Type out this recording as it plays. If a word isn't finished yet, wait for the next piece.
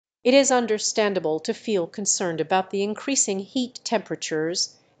It is understandable to feel concerned about the increasing heat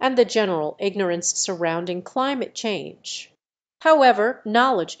temperatures and the general ignorance surrounding climate change. However,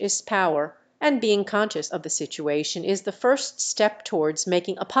 knowledge is power, and being conscious of the situation is the first step towards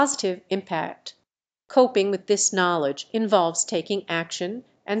making a positive impact. Coping with this knowledge involves taking action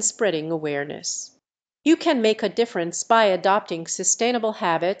and spreading awareness. You can make a difference by adopting sustainable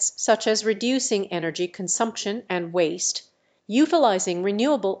habits such as reducing energy consumption and waste, utilizing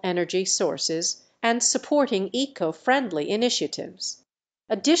renewable energy sources, and supporting eco-friendly initiatives.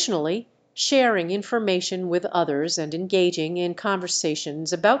 Additionally, sharing information with others and engaging in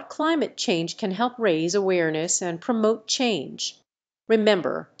conversations about climate change can help raise awareness and promote change.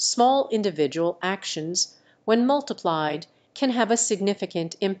 Remember, small individual actions, when multiplied, can have a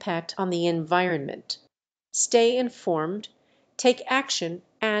significant impact on the environment. Stay informed, take action,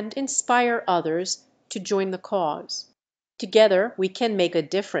 and inspire others to join the cause. Together, we can make a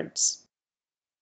difference.